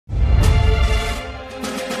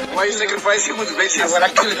Why are you sacrificing with basis? I'm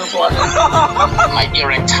gonna kill you for My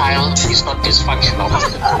erectile is not dysfunctional.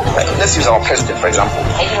 Let's use our president, for example.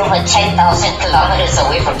 Are you over 10,000 kilometers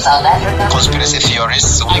away from South Africa? Conspiracy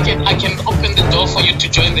theorists. I can open the door for you to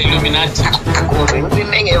join the Illuminati. Good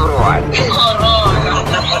evening, everyone.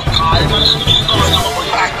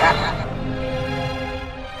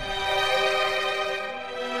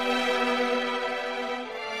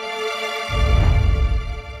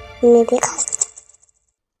 NippyCast.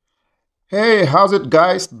 Hey, how's it,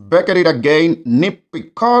 guys? Back at it again.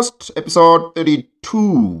 NippyCast, episode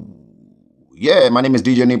 32. Yeah, my name is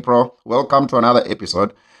DJ Nipro. Welcome to another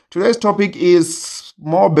episode. Today's topic is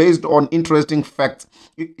more based on interesting facts.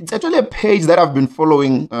 It's actually a page that I've been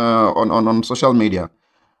following on social media.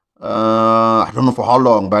 I don't know for how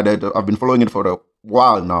long, but I've been following it for a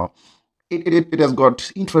while now. It has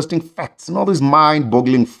got interesting facts and all these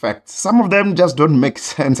mind-boggling facts. Some of them just don't make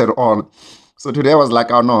sense at all. So today I was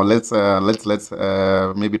like, oh no, let's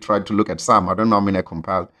maybe try to look at some. I don't know how many I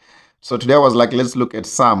compiled. So today I was like, let's look at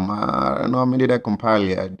some. I don't know how many did I compile.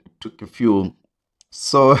 Yeah, I took a few.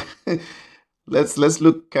 So let's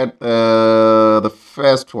look at the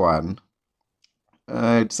first one.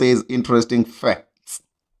 It says interesting facts.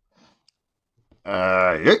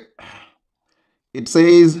 Yeah. It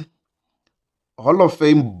says Hall of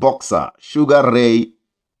Fame boxer Sugar Ray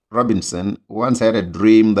Robinson once had a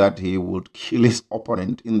dream that he would kill his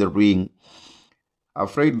opponent in the ring.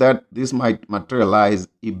 Afraid that this might materialize,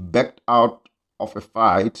 he backed out of a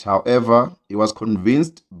fight. However, he was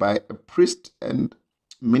convinced by a priest and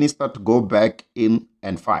minister to go back in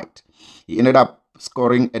and fight. He ended up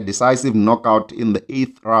scoring a decisive knockout in the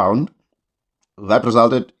 8th round that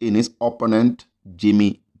resulted in his opponent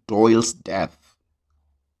Jimmy Doyle's death.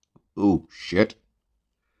 Oh, shit.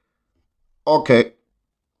 Okay.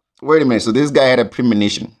 Wait a minute. So this guy had a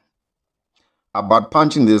premonition about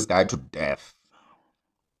punching this guy to death.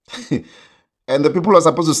 And the people who are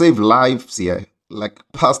supposed to save lives here, like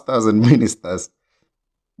pastors and ministers,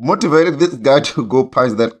 motivated this guy to go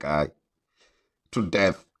punch that guy to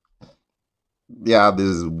death. Yeah, this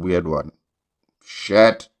is a weird one.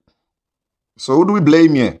 Shit. So who do we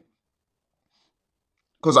blame here?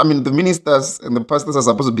 Because, I mean, the ministers and the pastors are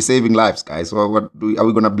supposed to be saving lives, guys. So are we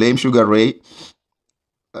going to blame Sugar Ray?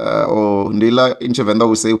 Or Ndila Inchevenda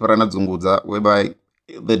will say whereby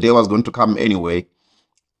the day was going to come anyway.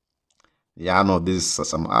 Yeah, no, this is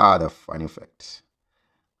some other funny fact.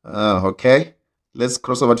 Okay, let's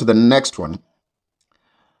cross over to the next one.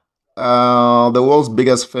 The world's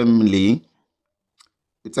biggest family.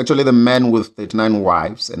 It's actually the man with 39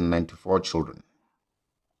 wives and 94 children.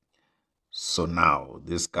 So now,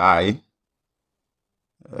 this guy,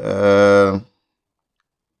 39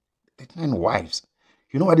 wives.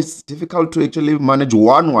 You know what? It's difficult to actually manage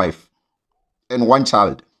one wife and one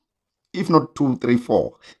child, if not 2, 3,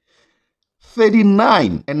 4.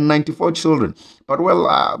 39 and 94 children. But well,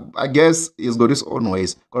 I guess he's got his own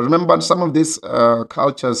ways. Because remember, some of these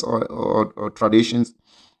cultures or traditions,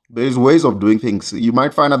 there's ways of doing things. You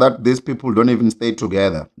might find out that these people don't even stay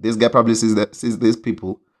together. This guy probably sees these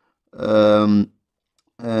people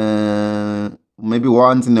maybe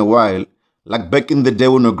once in a while. Like back in the day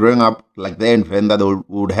when we were growing up, like they invented they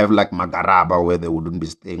would have like magaraba where they wouldn't be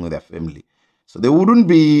staying with their family. So they wouldn't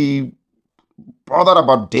be bothered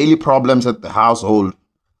about daily problems at the household.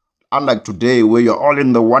 Unlike today where you're all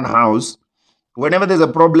in the one house. Whenever there's a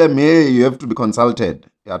problem here, you have to be consulted.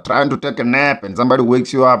 You're trying to take a nap and somebody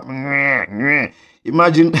wakes you up.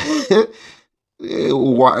 Imagine,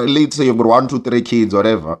 let's say you've got 1, 2, 3 kids,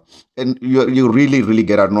 whatever. And you really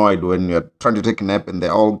get annoyed when you're trying to take a nap and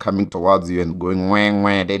they're all coming towards you and going, wang,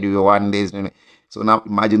 wang, they do want this. So now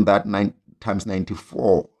imagine that 9 times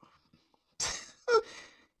 94.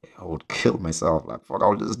 I would kill myself. Like, fuck,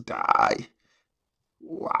 I'll just die.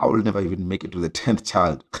 I will never even make it to the 10th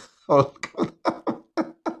child.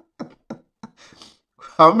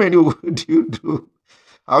 How many would you do?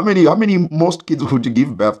 How many most kids would you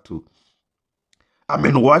give birth to? I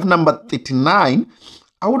mean, wife number 39,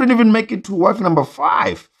 I wouldn't even make it to wife number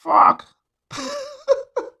 5. Fuck.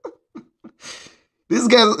 This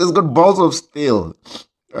guy has got balls of steel.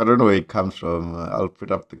 I don't know where it comes from. I'll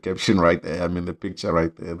put up the caption right there. I mean, the picture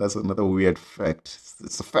right there. That's another weird fact.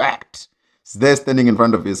 It's a fact. He's there standing in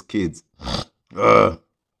front of his kids. Okay,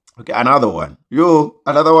 another one.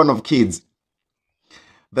 Another one of kids.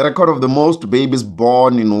 The record of the most babies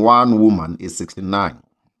born in one woman is 69.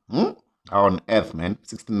 How on earth, man?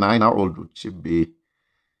 69, how old would she be?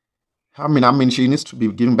 I mean, she needs to be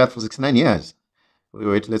giving birth for 69 years.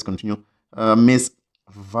 Wait, let's continue. Miss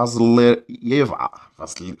Vasilyeva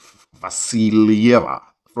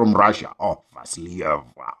from Russia. Oh,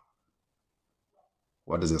 Vasilyeva.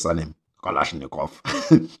 what is his surname? Kalashnikov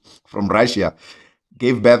from Russia,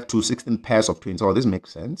 gave birth to 16 pairs of twins. Oh, this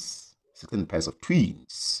makes sense. 16 pairs of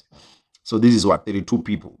twins. So this is what, 32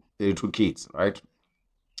 people, 32 kids, right?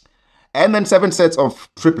 And then 7 sets of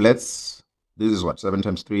triplets. This is what, 7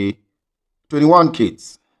 times 3, 21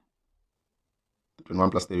 kids.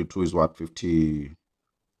 21 plus 32 is what, 50,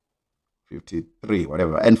 53,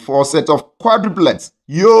 whatever. And 4 sets of quadruplets.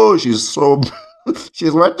 Yo, she's so,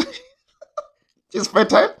 she's what? She's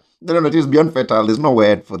fertile? No, she's beyond fertile. There's no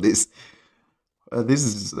word for this. This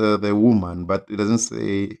is the woman, but it doesn't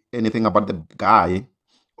say anything about the guy.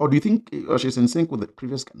 Or do you think she's in sync with the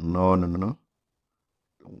previous guy? No.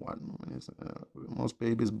 One woman is most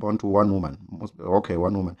babies born to one woman. Okay,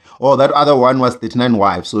 one woman. Oh, that other one was 39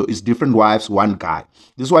 wives. So it's different wives, one guy.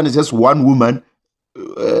 This one is just one woman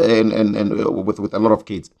and with a lot of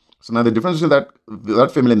kids. So now the difference between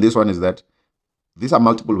that family and this one is that these are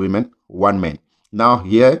multiple women, one man. Now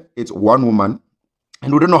here it's one woman,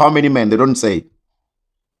 and we don't know how many men. They don't say.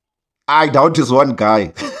 I doubt it's one guy,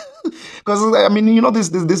 because I mean, you know, this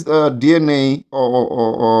DNA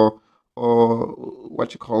or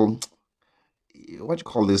what you call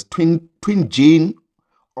this twin gene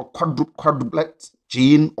or quadruplex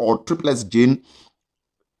gene or triplets gene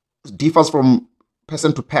differs from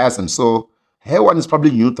person to person. So her one is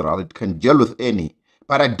probably neutral. It can gel with any.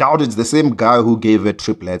 But I doubt it's the same guy who gave her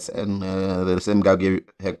triplets and the same guy gave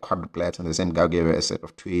her quadruplets and the same guy gave her a set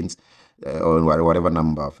of twins or whatever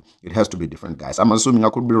number. It has to be different guys. I'm assuming I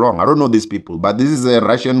could be wrong. I don't know these people, but this is a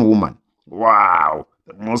Russian woman. Wow.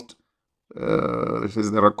 The most, this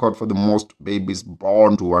is the record for the most babies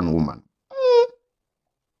born to one woman.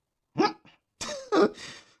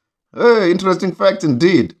 Interesting fact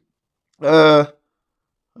indeed.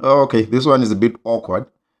 Okay, this one is a bit awkward.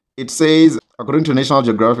 It says, according to National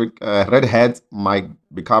Geographic, redheads might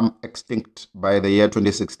become extinct by the year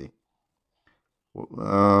 2060.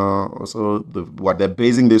 Also, what they're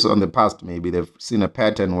basing this on the past, maybe they've seen a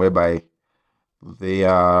pattern whereby they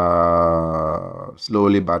are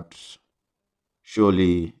slowly but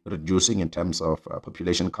surely reducing in terms of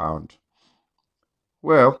population count.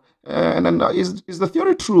 Well, and then is the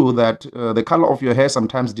theory true that the color of your hair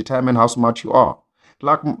sometimes determine how smart you are?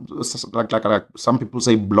 Like some people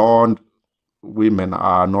say blonde women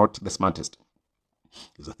are not the smartest.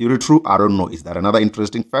 Is the theory true? I don't know. Is that another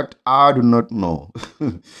interesting fact? I do not know.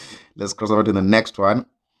 Let's cross over to the next one.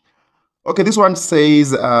 Okay, this one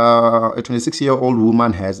says a 26-year-old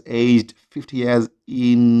woman has aged 50 years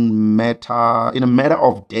in a matter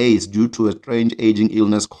of days due to a strange aging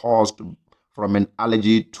illness caused from an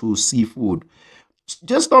allergy to seafood.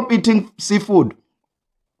 Just stop eating seafood.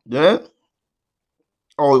 Yeah?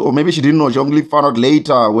 Or maybe she didn't know. She only found out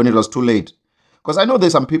later when it was too late. Because I know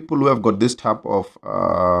there's some people who have got this type of,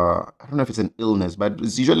 I don't know if it's an illness, but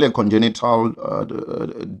it's usually a congenital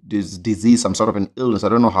disease, some sort of an illness. I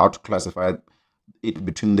don't know how to classify it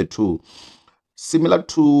between the two. Similar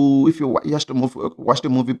to if you watched a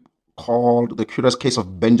movie called The Curious Case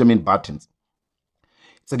of Benjamin Button.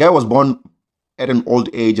 It's a guy who was born at an old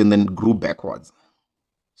age and then grew backwards.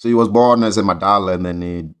 So he was born as a madal and then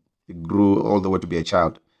he grew all the way to be a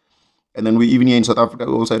child. And then we even here in South Africa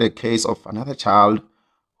we also had a case of another child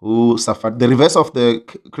who suffered the reverse of the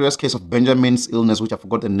curious case of Benjamin's illness, which I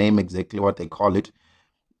forgot the name exactly what they call it.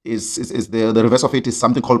 Is the reverse of it is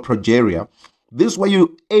something called progeria. This is where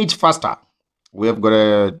you age faster. We have got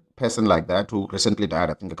a person like that who recently died,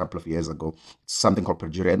 I think a couple of years ago. It's something called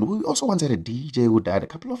progeria. And we also once had a DJ who died a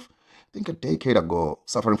decade ago,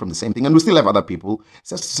 suffering from the same thing. And we still have other people. It's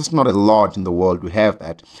just not a lot in the world. We have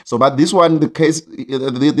that. So, but this one, this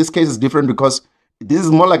case is different because this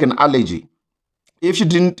is more like an allergy. If she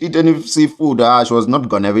didn't eat any seafood, she was not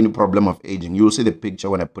going to have any problem of aging. You'll see the picture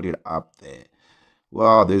when I put it up there.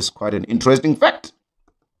 Wow, this is quite an interesting fact.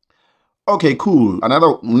 Okay, cool.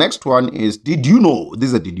 Next one is, did you know? This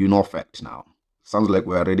is a did you know fact now. Sounds like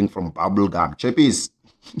we're reading from bubblegum. Chappies.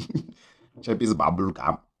 Chappies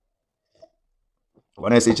bubblegum.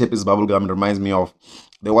 When I say Chappies bubblegum, it reminds me of,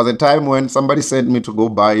 there was a time when somebody sent me to go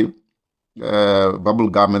buy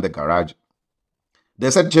bubblegum in the garage.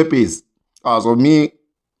 They said Chappies. So me,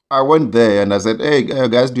 I went there and I said, hey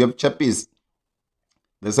guys, do you have Chappies?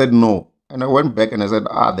 They said no. And I went back and I said,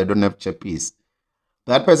 they don't have Chappies.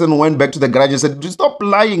 That person went back to the garage and said, stop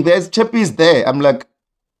lying, there's Chappies there. I'm like,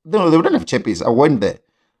 no, they don't have Chappies. I went there.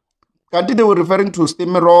 I think they were referring to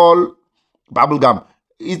Steamerol bubblegum.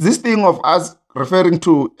 Is this thing of us referring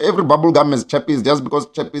to every bubblegum as Chappies just because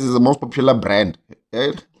Chappies is the most popular brand?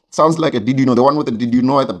 It sounds like a did you know, the one with the did you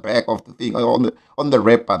know at the back of the thing, on the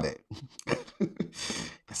wrapper there.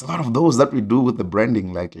 There's a lot of those that we do with the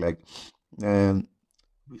branding, like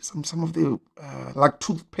some of the like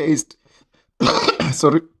toothpaste.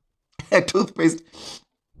 Sorry, toothpaste.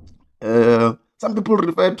 Some people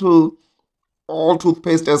refer to all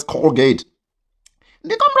toothpaste as Colgate.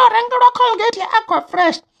 Colgate, Aqua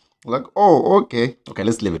Fresh. Like, oh, okay,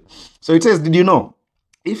 let's leave it. So it says, did you know,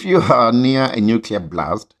 if you are near a nuclear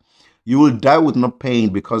blast, you will die with no pain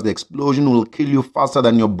because the explosion will kill you faster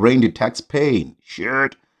than your brain detects pain.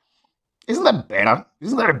 Shit. Isn't that better?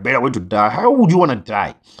 Isn't that a better way to die? How would you want to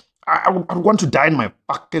die? I would want to die in my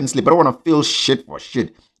fucking sleep. I don't want to feel shit for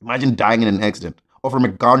shit. Imagine dying in an accident or from a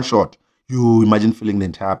gunshot. You imagine feeling the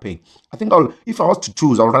entire pain. I think if I was to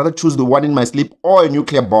choose, I would rather choose the one in my sleep or a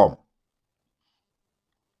nuclear bomb.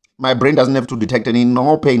 My brain doesn't have to detect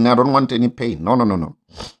no pain. I don't want any pain. No.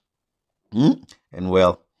 And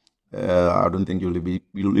well, I don't think you'll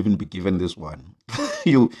even be given this one.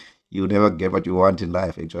 you never get what you want in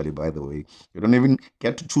life, actually, by the way. You don't even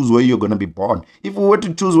get to choose where you're going to be born. If we were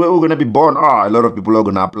to choose where we're going to be born, a lot of people are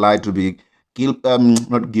going to apply to be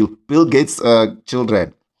Bill Gates'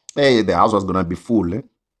 children. Hey, the house was going to be full. Eh?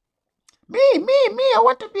 Me, I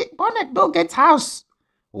want to be born at Bill Gates' house.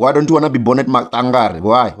 Why don't you want to be born at Matangari?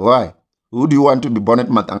 Why? Who do you want to be born at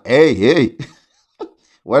Matangari? Hey.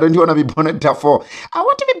 Why don't you want to be born at Darfur? I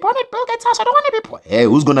want to be born at Bill Gates' house. I don't want to be poor. Hey,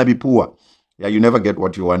 who's going to be poor? Yeah, you never get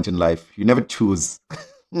what you want in life. You never choose.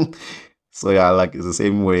 So yeah, like it's the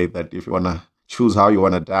same way that if you want to choose how you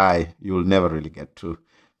want to die, you will never really get to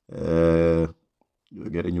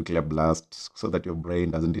get a nuclear blast so that your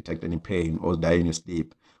brain doesn't detect any pain or die in your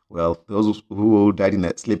sleep. Well, those who died in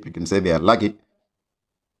their sleep, you can say they are lucky.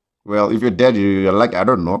 Well, if you're dead, you're lucky. I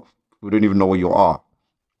don't know. We don't even know where you are.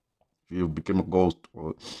 If you became a ghost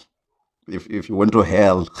or if you went to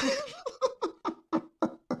hell.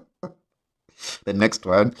 The next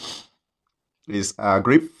one is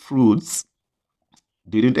grapefruits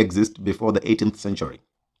didn't exist before the 18th century.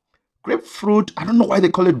 Grapefruit, I don't know why they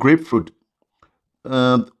call it grapefruit.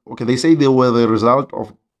 Okay, they say they were the result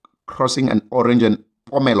of crossing an orange and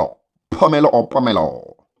pomelo.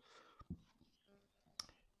 Pomelo.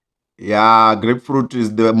 Yeah, grapefruit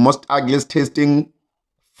is the most ugliest tasting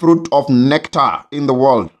fruit of nectar in the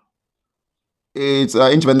world. It's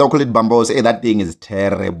when they call it bamboo, say that thing is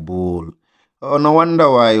terrible. Oh, no wonder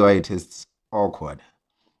why it tastes awkward.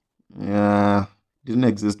 Yeah, didn't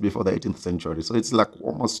exist before the 18th century, so it's like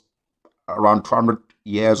almost around 200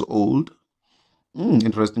 years old.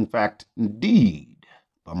 Interesting fact indeed.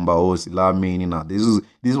 Bamboo, silamini. Now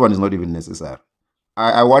this one is not even necessary.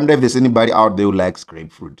 I wonder if there's anybody out there who likes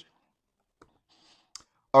grapefruit.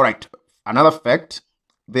 All right, another fact: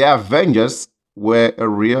 the Avengers were a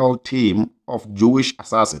real team of Jewish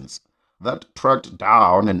assassins that tracked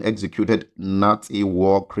down and executed Nazi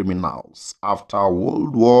war criminals after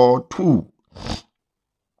World War II.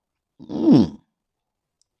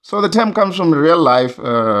 So the term comes from a real life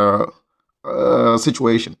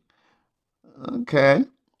situation. Okay.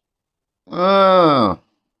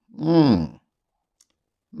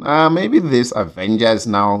 Maybe this Avengers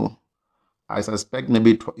now, I suspect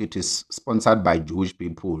maybe it is sponsored by Jewish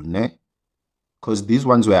people, ne? Because these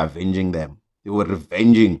ones were avenging them. They were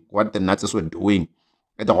revenging what the Nazis were doing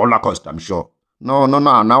at the Holocaust, I'm sure. No.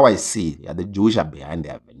 Now I see. Yeah, the Jewish are behind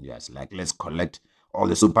the Avengers. Like, let's collect all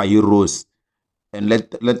the superheroes and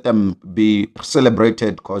let them be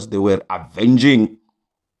celebrated because they were avenging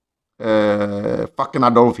fucking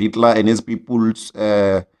Adolf Hitler and his people's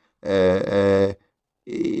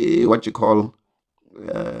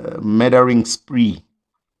murdering spree.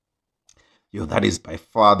 That is by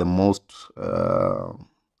far the most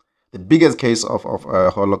the biggest case of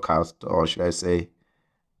Holocaust, or should I say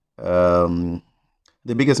the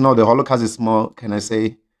Holocaust is more, can I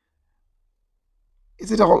say,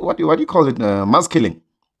 is it what do you call it, mass killing?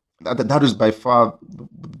 That is by far the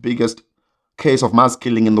biggest case of mass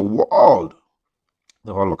killing in the world,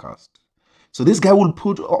 the Holocaust. So this guy will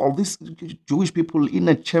put all these Jewish people in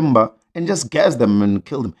a chamber and just gas them and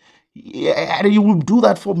kill them. Yeah, and he will do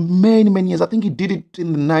that for many, many years. I think he did it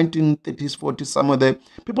in the 1930s, 40s, somewhere there.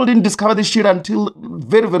 People didn't discover this shit until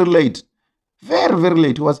very, very late. Very, very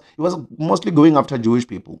late. He was mostly going after Jewish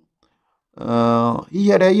people. He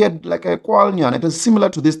had like a qualnian. It was similar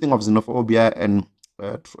to this thing of xenophobia and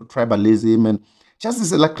tribalism and just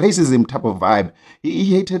this like racism type of vibe.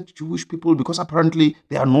 He hated Jewish people because apparently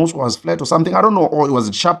their nose was flat or something. I don't know. Or it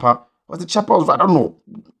was sharper. Was it sharper? I don't know.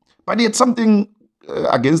 But he had something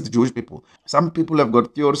against the Jewish people. Some people have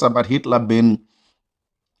got theories about Hitler being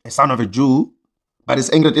a son of a Jew, but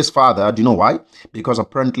he's angry at his father. Do you know why? Because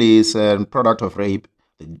apparently he's a product of rape.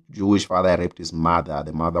 The Jewish father raped his mother.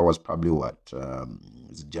 The mother was probably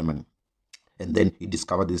German. And then he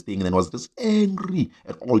discovered this thing and then was just angry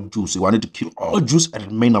at all Jews. He wanted to kill all Jews and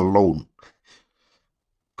remain alone.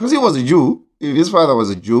 Because he was a Jew. If his father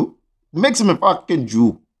was a Jew, makes him a fucking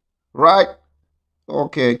Jew. Right?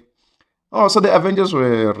 Okay. Oh, so the Avengers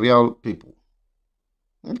were real people.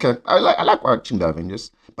 Okay. I like watching the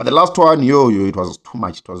Avengers. But the last one, it was too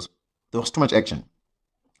much. There was too much action.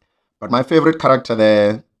 But my favorite character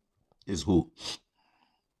there is who?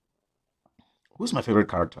 Who's my favorite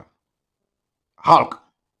character? Hulk.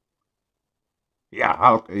 Yeah,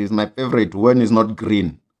 Hulk is my favorite when he's not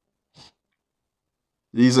green.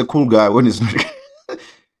 He's a cool guy when he's not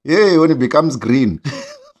yeah, when he becomes green.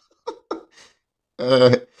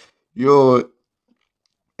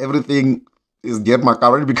 Everything is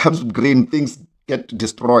Germaka. When it becomes green, things get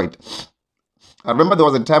destroyed. I remember there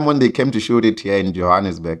was a time when they came to shoot it here in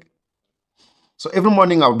Johannesburg. So every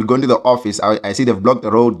morning I would be going to the office. I see they've blocked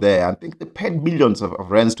the road there. I think they paid millions of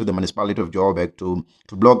rands to the municipality of Joburg to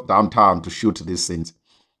block downtown to shoot these scenes.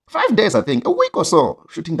 5 days, I think, a week or so,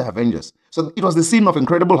 shooting the Avengers. So it was the scene of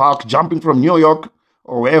Incredible Hulk jumping from New York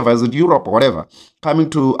or wherever, is it Europe or whatever, coming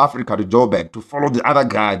to Africa, to Joburg, to follow the other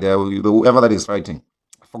guy there, whoever that is fighting.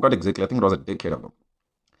 I forgot exactly. I think it was a decade ago.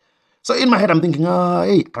 So in my head, I'm thinking,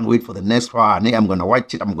 hey, can't wait for the next one. Hey, I'm going to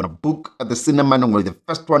watch it. I'm going to book at the cinema. I'm going to be the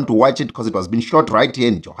first one to watch it because it was being shot right here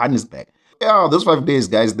in Johannesburg. Yeah, those 5 days,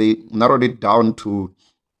 guys, they narrowed it down to,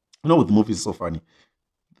 with the movie is so funny.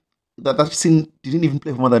 That scene didn't even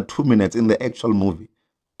play for more than 2 minutes in the actual movie.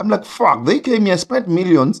 I'm like, fuck, they came here, spent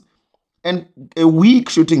millions, and a week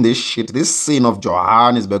shooting this shit, this scene of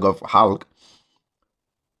Johannesburg, of Hulk,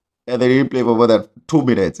 and they didn't play for more than 2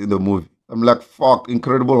 minutes in the movie. I'm like, fuck,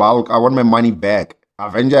 Incredible Hulk, I want my money back.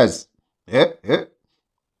 Avengers. Yeah.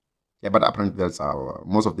 But apparently that's how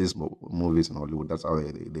most of these movies in Hollywood, that's how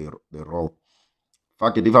they roll.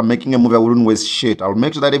 Fuck it, if I'm making a movie, I wouldn't waste shit. I'll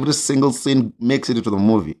make sure that every single scene makes it into the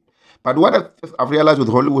movie. But what I've realized with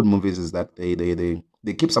Hollywood movies is that they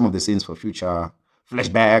keep some of the scenes for future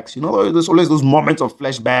flashbacks. There's always those moments of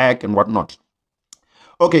flashback and whatnot.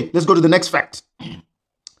 Okay, let's go to the next fact.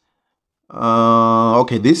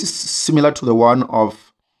 Okay, this is similar to the one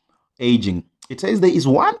of aging. It says there is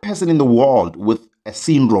one person in the world with a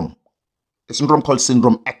syndrome called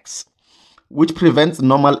Syndrome X, which prevents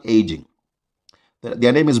normal aging.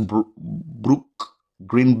 Their name is Brooke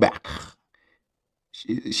Greenback.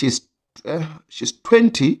 She's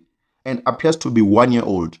 20 and appears to be 1 year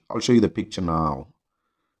old. I'll show you the picture now.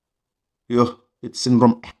 Yeah, it's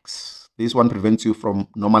Syndrome X. This one prevents you from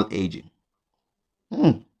normal aging.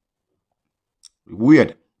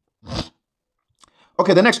 Weird.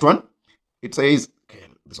 Okay, the next one. It says, okay,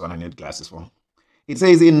 this one I need glasses for. It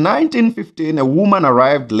says, in 1915, a woman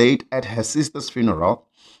arrived late at her sister's funeral.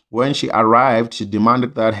 When she arrived, she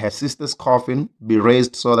demanded that her sister's coffin be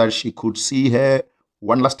raised so that she could see her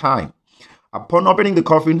one last time. Upon opening the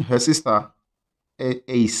coffin, her sister,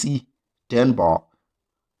 A.C. Denbar,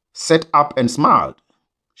 sat up and smiled.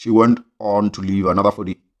 She went on to live another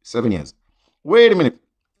 47 years. Wait a minute.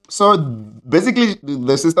 So basically,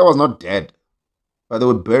 the sister was not dead, but they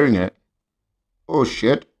were burying her. Oh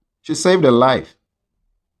shit. She saved her life.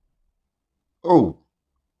 Oh.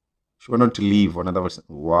 She wanted to live another person.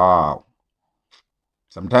 Wow.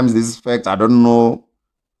 Sometimes these facts, I don't know.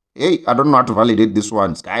 Hey, I don't know how to validate these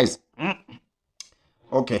ones, guys.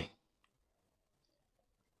 Okay.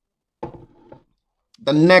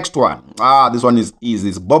 The next one. This one is easy.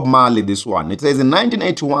 It's Bob Marley, this one. It says in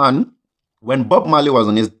 1981, when Bob Marley was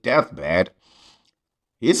on his deathbed,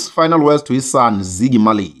 his final words to his son, Ziggy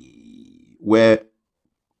Marley, were,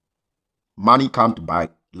 money can't buy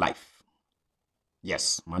life.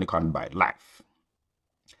 Yes, money can't buy life.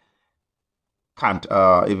 Can't,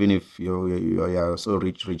 even if you're so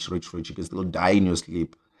rich, you can still die in your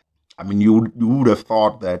sleep. I mean, you would have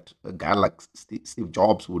thought that a guy like Steve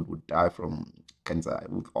Jobs would die from cancer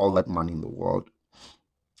with all that money in the world.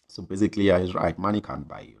 So basically, yeah, he's right. Money can't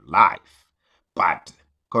buy you life. But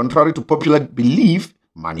contrary to popular belief,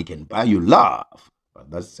 money can buy you love. But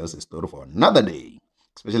that's just a story for another day,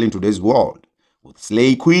 especially in today's world with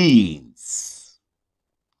slay queens.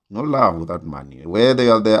 No love without money. Where they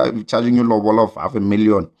are charging you low of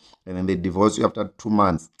 $500,000 and then they divorce you after 2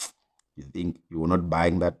 months. You think you were not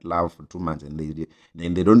buying that love for 2 months and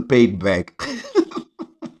then they don't pay it back.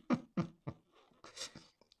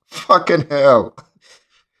 Fucking hell.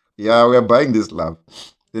 Yeah, we are buying this love.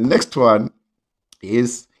 The next one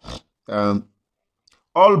is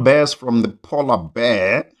all bears from the polar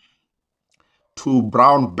bear to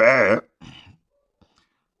brown bear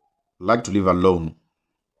like to live alone.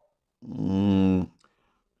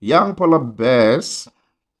 Young polar bears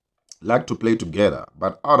like to play together,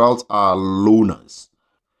 but adults are loners,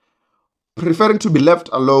 preferring to be left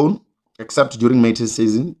alone except during mating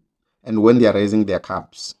season and when they are raising their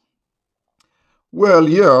cubs. Well,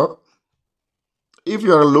 yeah, if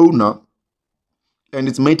you're a loner and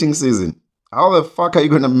it's mating season, how the fuck are you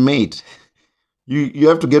gonna mate? You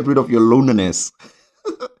have to get rid of your loneliness.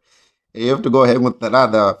 You have to go hang with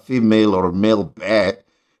another female or male bear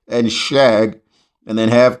and shag and then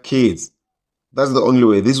have kids. That's the only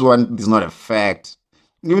way. This one is not a fact.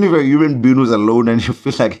 Even if you're a human being who's alone and you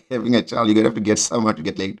feel like having a child, you're gonna have to get someone to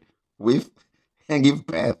get laid with and give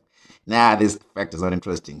birth. Nah, this fact is not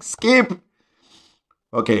interesting. Skip.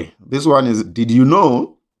 Okay, this one is, did you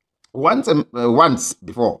know once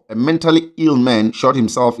before a mentally ill man shot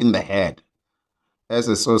himself in the head as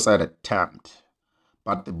a suicide attempt,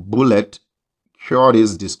 but the bullet cured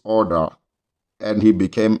his disorder and he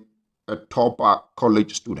became a topper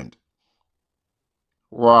college student.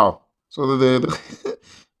 Wow. So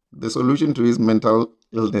the solution to his mental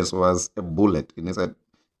illness was a bullet in his head.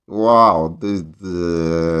 Wow.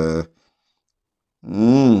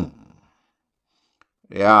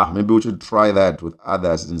 Yeah, maybe we should try that with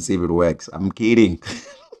others and see if it works. I'm kidding.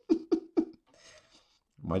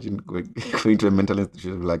 Imagine going to a mental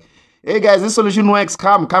institution and be like, hey guys, this solution works.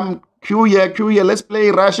 Come, queue here. Let's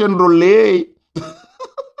play Russian roulette.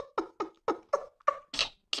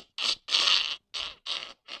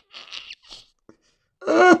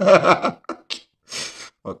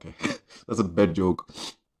 Okay, that's a bad joke.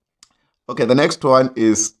 Okay, the next one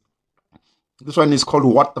is, this one is called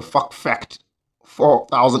What the Fuck Fact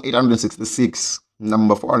 4866.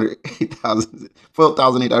 Number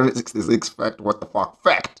 4,866 fact, what the fuck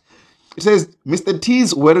fact. It says, Mr.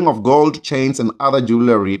 T's wearing of gold chains and other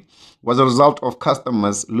jewelry was a result of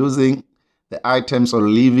customers losing the items or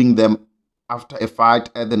leaving them after a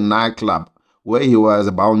fight at the nightclub where he was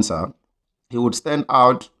a bouncer. He would stand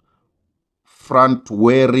out front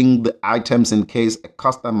wearing the items in case a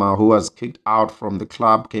customer who was kicked out from the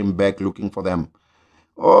club came back looking for them.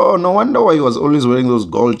 Oh, no wonder why he was always wearing those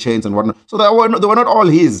gold chains and whatnot. So they were not all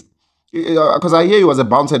his. Because I hear he was a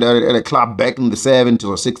bouncer at a club back in the 70s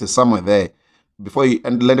or 60s, somewhere there. Before he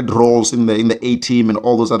landed roles in the A-Team and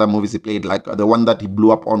all those other movies he played. Like the one that he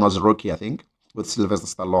blew up on was Rocky, I think, with Sylvester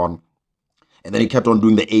Stallone. And then he kept on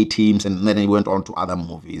doing the A-Teams, and then he went on to other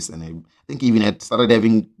movies. And I think he even had started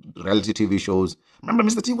having reality TV shows. Remember,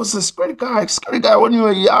 Mr. T was a scary guy when you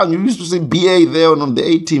were young. You used to see BA there on the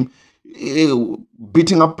A-Team,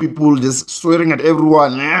 beating up people, just swearing at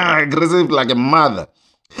everyone, aggressive like a mother,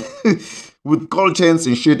 with gold chains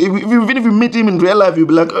and shit. Even if you meet him in real life, you'll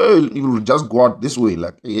be like, oh, you'll just go out this way,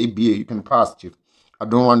 like, hey, BA, you can pass, chief. I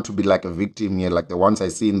don't want to be like a victim here, like the ones I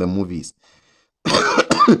see in the movies.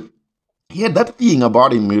 He had that thing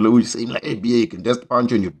about him, which seemed like, hey, BA, you can just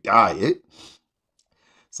punch you and you die, eh?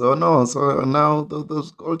 So now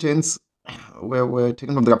those gold chains were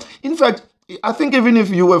taken from the club. In fact, I think even if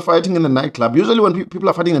you were fighting in the nightclub, usually when people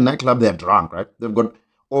are fighting in the nightclub, they're drunk, right? They've got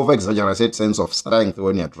over-exaggerated sense of strength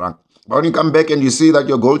when you're drunk. But when you come back and you see that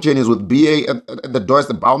your gold chain is with BA at the door as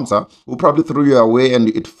the bouncer, who probably threw you away and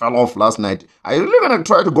it fell off last night, are you really going to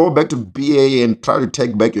try to go back to BA and try to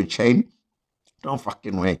take back your chain? No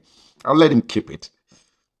fucking way. I'll let him keep it.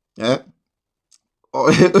 Yeah?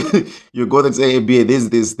 Or you go and say, hey, BA, this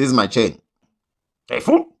is my chain. Hey,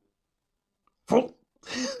 fool.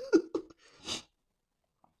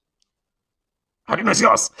 How do you know it's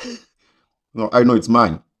yours? No, I know it's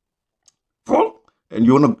mine. Fool. And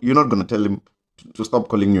you're not going to tell him to stop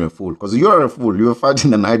calling you a fool. Because you're a fool. You were fighting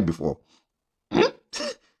the night before.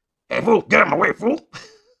 Hey, fool, get him away, fool.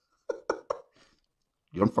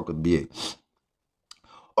 You don't fuck with BA.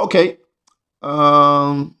 Okay.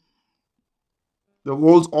 The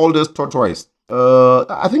world's oldest tortoise.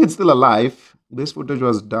 I think it's still alive. This footage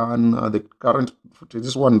was done. The current footage,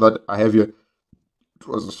 this one that I have here, it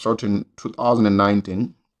was shot in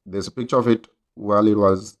 2019. There's a picture of it while it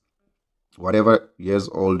was whatever years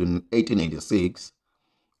old in 1886.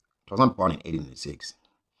 It was not born in 1886.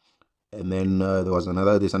 And then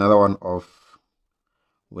there's another one of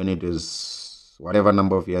when it is whatever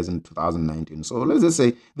number of years in 2019. So let's just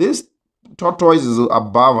say this tortoise is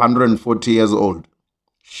above 140 years old.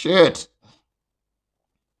 Shit.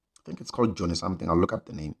 I think it's called Johnny something. I'll look up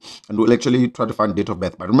the name. And we'll actually try to find date of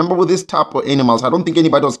birth. But remember, with this type of animals, I don't think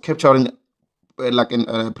anybody was capturing like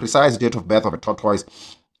a precise date of birth of a tortoise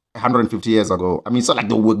 150 years ago. I mean, it's not like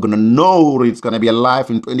we're going to know it's going to be alive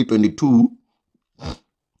in 2022.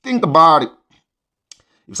 Think about it.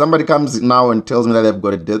 If somebody comes now and tells me that they've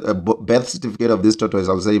got a birth certificate of this tortoise,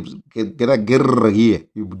 I'll say, get here.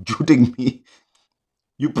 You're shooting me.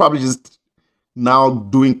 You probably just now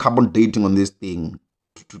doing carbon dating on this thing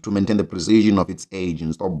to maintain the precision of its age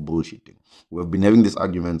and stop bullshitting. We've been having these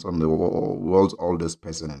arguments on the world's oldest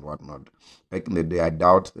person and whatnot. Back in the day, I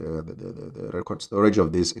doubt the record storage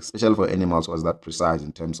of this, especially for animals, was that precise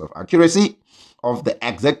in terms of accuracy of the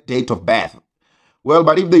exact date of birth. Well,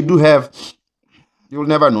 but if they do have, you'll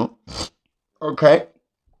never know. Okay.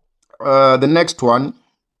 The next one.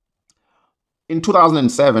 In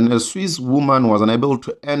 2007, a Swiss woman was unable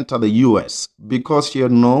to enter the US because she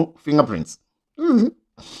had no fingerprints.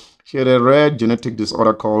 She had a rare genetic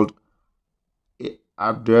disorder called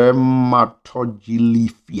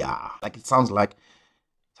dermatoglyphia. Like, it sounds like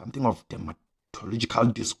something of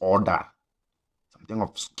dermatological disorder, something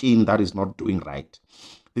of skin that is not doing right.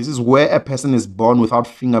 This is where a person is born without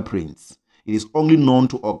fingerprints. It is only known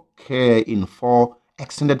to occur in 4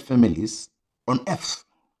 extended families on Earth.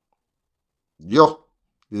 Yo,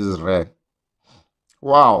 this is rare.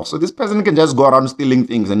 Wow, so this person can just go around stealing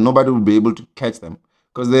things and nobody will be able to catch them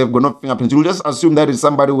because they've got no fingerprints. You'll just assume that it's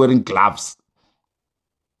somebody wearing gloves.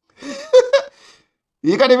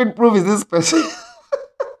 You can't even prove it's this person.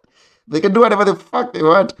 They can do whatever the fuck they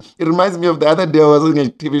want. It reminds me of the other day I was watching a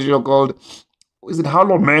TV show called, is it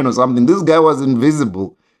Hollow Man or something? This guy was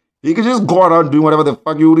invisible. He could just go around doing whatever the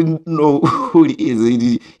fuck. You wouldn't know who he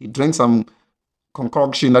is. He drank some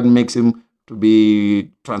concoction that makes him to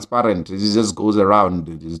be transparent. He just goes around,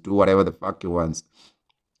 just do whatever the fuck he wants.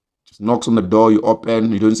 Just knocks on the door, you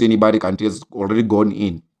open, you don't see anybody, until it's already gone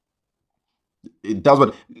in. It does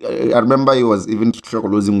what I remember. He was even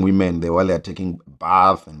losing women while they're taking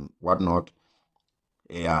bath and whatnot.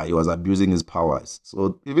 Yeah, he was abusing his powers.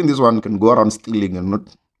 So even this one can go around stealing and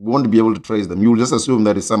not won't be able to trace them. You'll just assume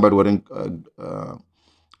that it's somebody wearing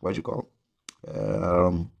what you call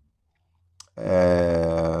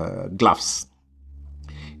gloves.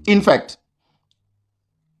 In fact,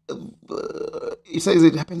 it says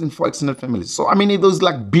it happens in 4 extended families. So I mean, there's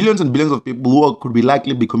like billions and billions of people who could be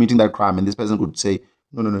likely be committing that crime, and this person could say,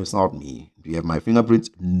 no, it's not me. Do you have my fingerprints?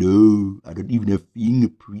 No, I don't even have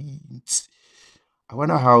fingerprints. I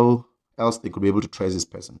wonder how else they could be able to trace this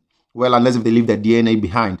person. Well, unless if they leave their DNA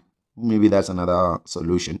behind, maybe that's another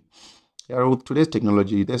solution. Yeah, with today's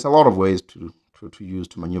technology, there's a lot of ways to use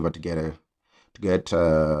to maneuver to get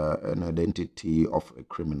an identity of a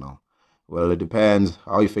criminal. Well, it depends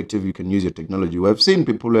how effective you can use your technology. We've seen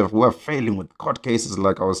people who are failing with court cases,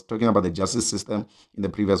 like I was talking about the justice system in the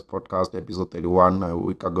previous podcast, episode 31, a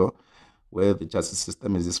week ago, where the justice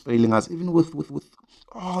system is just failing us, even with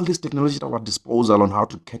all this technology at our disposal on how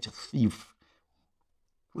to catch a thief.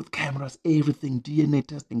 With cameras, everything, DNA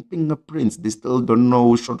testing, fingerprints, they still don't know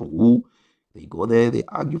who shot who. They go there, they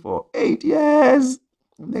argue for 8 years.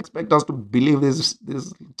 And they expect us to believe this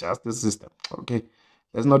justice system. Okay,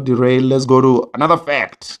 let's not derail. Let's go to another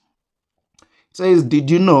fact. It says, did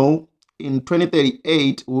you know in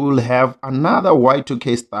 2038 we will have another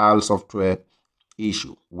Y2K style software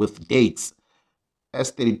issue with dates?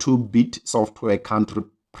 As 32-bit software can't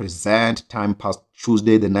represent time past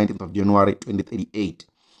Tuesday, the 19th of January 2038.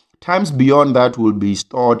 Times beyond that will be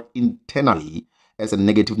stored internally as a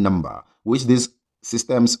negative number, which these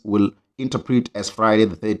systems will interpret as Friday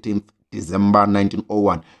the 13th December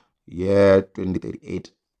 1901. Yeah,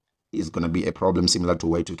 2038 is going to be a problem similar to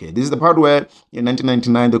Y2K. This is the part where in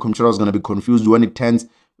 1999 the computer was going to be confused when it turns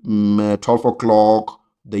 12 o'clock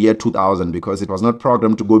the year 2000, because it was not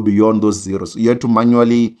programmed to go beyond those zeros. So you had to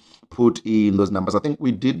manually put in those numbers. I think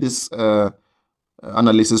we did this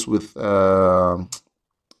analysis with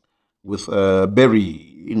Barry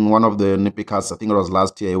in one of the NippyCasts. I think it was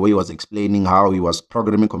last year, where he was explaining how he was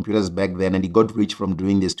programming computers back then, and he got rich from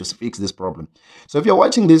doing this to fix this problem. So if you're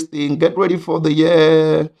watching this thing, get ready for the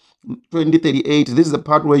year 2038. This is the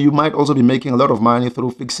part where you might also be making a lot of money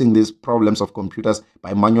through fixing these problems of computers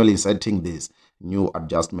by manually inserting this new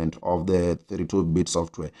adjustment of the 32-bit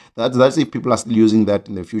software. That's if people are still using that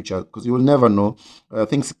in the future, because you will never know.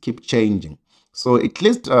 Things keep changing. So at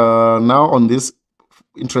least now on this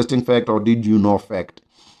interesting fact, or did you know fact,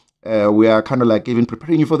 we are kind of like even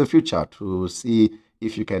preparing you for the future to see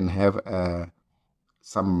if you can have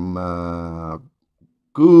some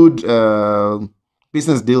good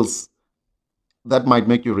business deals that might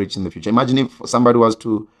make you rich in the future. Imagine if somebody was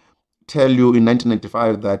to tell you in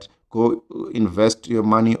 1995 that go invest your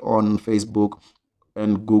money on Facebook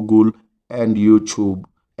and Google and YouTube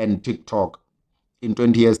and TikTok. In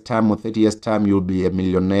 20 years' time or 30 years' time, you'll be a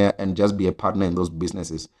millionaire and just be a partner in those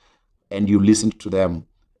businesses. And you listened to them,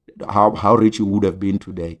 how rich you would have been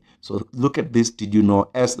today. So look at this, did you know,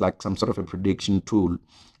 as like some sort of a prediction tool.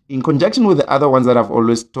 In conjunction with the other ones that I've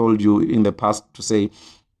always told you in the past, to say,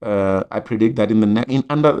 I predict that in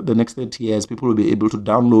under the next 30 years, people will be able to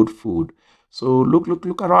download food. So look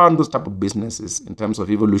around those type of businesses in terms of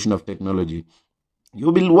evolution of technology.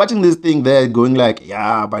 You'll be watching this thing there going like,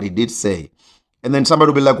 yeah, but he did say. And then somebody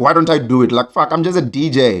will be like, why don't I do it? Like, fuck, I'm just a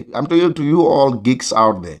DJ. I'm telling to you all geeks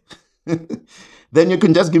out there. Then you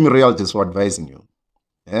can just give me royalties for advising you.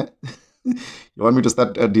 Yeah? You want me to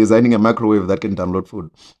start designing a microwave that can download food?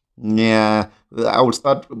 Yeah, I would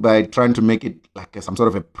start by trying to make it like some sort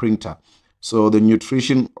of a printer. So the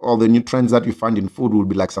nutrition or the nutrients that you find in food will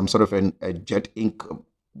be like some sort of a jet ink,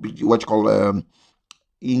 what you call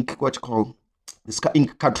ink, what you call this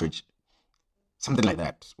ink cartridge, something like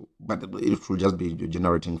that. But it will just be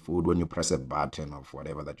generating food when you press a button of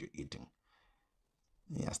whatever that you're eating.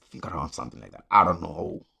 Yes, think around something like that. I don't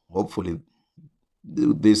know. Hopefully,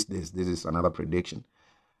 this is another prediction.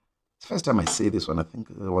 It's the first time I say this one. I think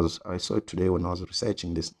I saw it today when I was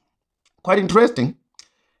researching this. Quite interesting.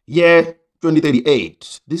 Yeah,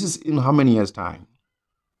 2038. This is in how many years' time?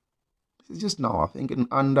 This is just now. I think we're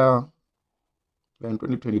in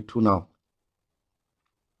 2022 now.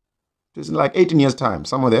 It's in like 18 years' time,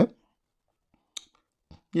 somewhere there.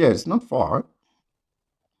 Yeah, it's not far.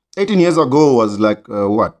 18 years ago was like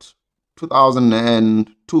what?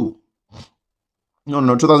 2002.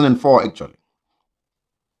 No, 2004 actually.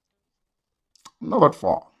 Not that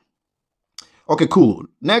far. Okay, cool.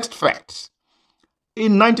 Next fact.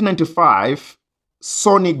 In 1995,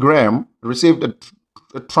 Sonny Graham received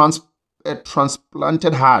a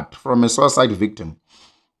transplanted heart from a suicide victim.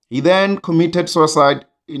 He then committed suicide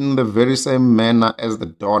in the very same manner as the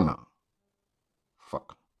donor.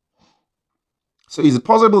 Fuck. So is it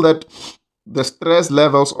possible that the stress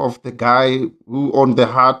levels of the guy who owned the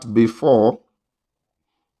heart before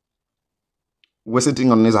were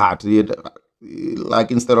sitting on his heart,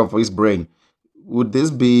 like instead of his brain? Would this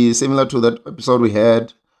be similar to that episode we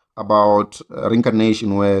had about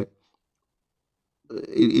reincarnation, where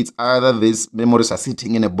it's either these memories are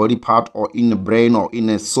sitting in a body part or in a brain or in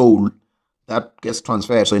a soul that gets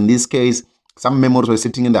transferred? So in this case, some memories were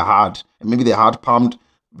sitting in the heart, and maybe the heart pumped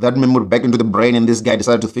that memory back into the brain, and this guy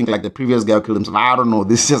decided to think like the previous guy who killed himself. I don't know.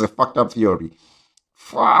 This is just a fucked up theory.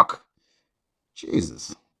 Fuck.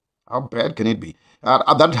 Jesus. How bad can it be?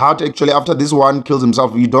 That heart, actually, after this one kills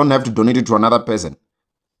himself, you don't have to donate it to another person.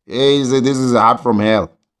 Hey, this is a heart from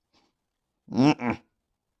hell. I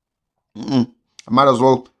might as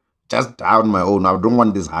well just die on my own. I don't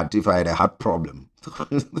want this heart if I had a heart problem.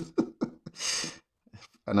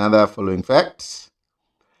 Another following fact.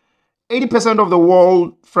 80% of the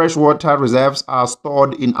world freshwater reserves are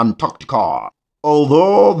stored in Antarctica,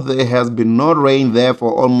 although there has been no rain there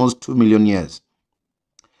for almost 2 million years.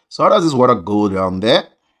 So how does this water go down there?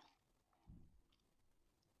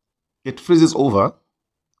 It freezes over.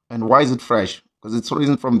 And why is it fresh? Because it's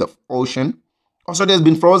frozen from the ocean. Also, it has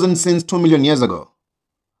been frozen since 2 million years ago.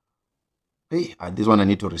 Hey, this one I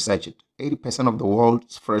need to research it. 80% of the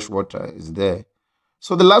world's fresh water is there.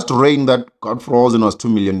 So the last rain that got frozen was 2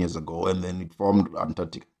 million years ago, and then it formed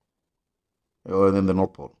Antarctica. Or then the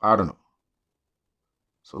North Pole. I don't know.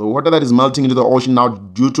 So the water that is melting into the ocean now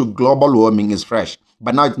due to global warming is fresh.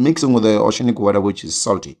 But now it's mixing with the oceanic water, which is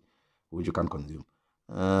salty, which you can't consume.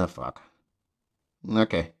 Fuck.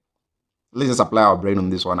 Okay. Let's just apply our brain on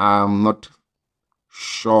this one. I'm not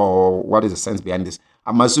sure what is the sense behind this.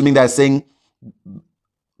 I'm assuming they're saying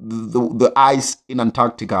the ice in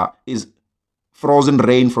Antarctica is frozen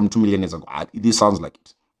rain from 2 million years ago. This sounds like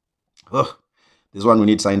it. Ugh. This one we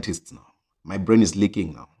need scientists now. My brain is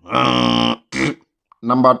leaking now.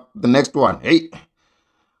 The next one. Hey,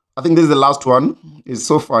 I think this is the last one. It's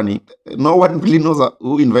so funny. No one really knows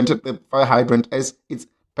who invented the fire hydrant, as its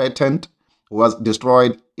patent was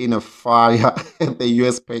destroyed in a fire at the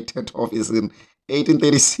US Patent Office in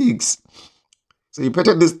 1836. So you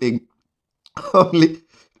patent this thing only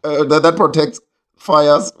that protects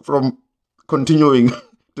fires from continuing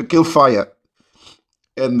to kill fire,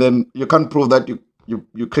 and then you can't prove that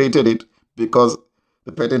you created it because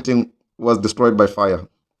the patenting was destroyed by fire.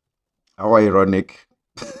 How ironic.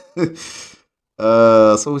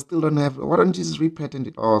 So we still don't have. Why don't you just repatent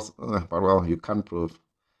it? But well, you can't prove.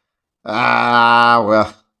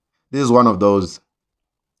 Well, this is one of those.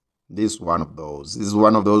 This is one of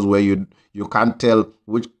those where you can't tell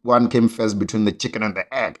which one came first between the chicken and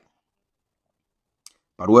the egg.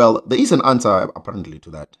 But well, there is an answer apparently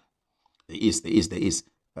to that. There is.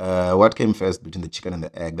 What came first between the chicken and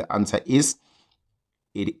the egg? The answer is,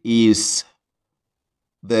 it is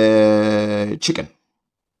the chicken.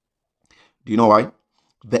 Do you know why?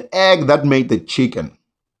 The egg that made the chicken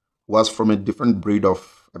was from a different breed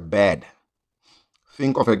of a bird.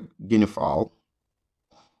 Think of a guinea fowl.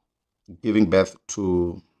 giving birth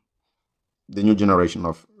to the new generation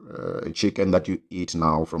of chicken that you eat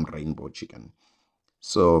now from rainbow chicken.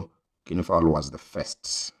 So guinea fowl was the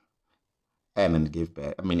first, and then it gave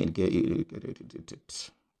birth. I mean, it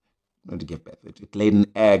not gave birth. It laid an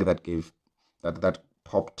egg that gave that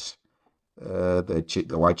popped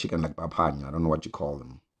the white chicken, like babhanya. I don't know what you call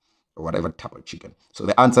them, or whatever type of chicken. So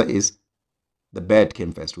the answer is the bird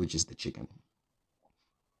came first, which is the chicken.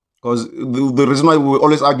 Because the reason why we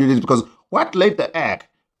always argue is because what laid the egg?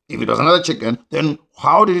 If it was another chicken, then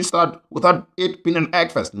how did it start without it being an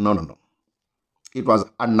egg first? No. It was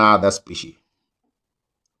another species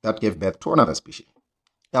that gave birth to another species.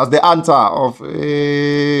 That's the answer of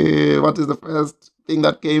what is the first thing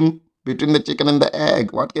that came between the chicken and the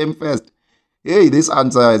egg? What came first? Hey, this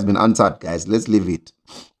answer has been answered, guys. Let's leave it.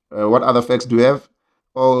 What other facts do we have?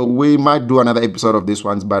 Oh, we might do another episode of this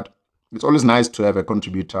ones, but it's always nice to have a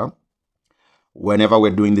contributor whenever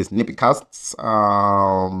we're doing these NippyCasts.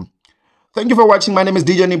 Thank you for watching. My name is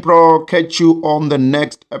DJ Nipro. Catch you on the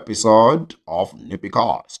next episode of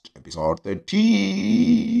NippyCast, episode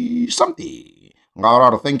 30-something.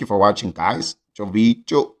 Thank you for watching, guys.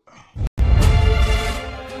 Chovito.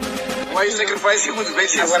 Why are you sacrificing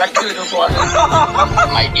motivation? I want to kill this one.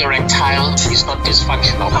 My erectile is not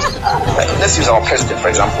dysfunctional. Let's use our president, for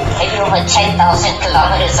example. Are you over 10,000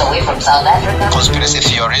 kilometers away from South Africa? Conspiracy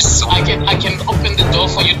theorists. I can open the door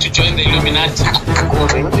for you to join the Illuminati.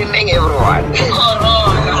 Winning everyone.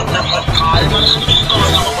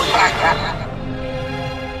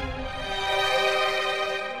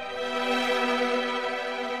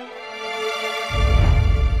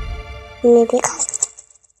 NippyCast.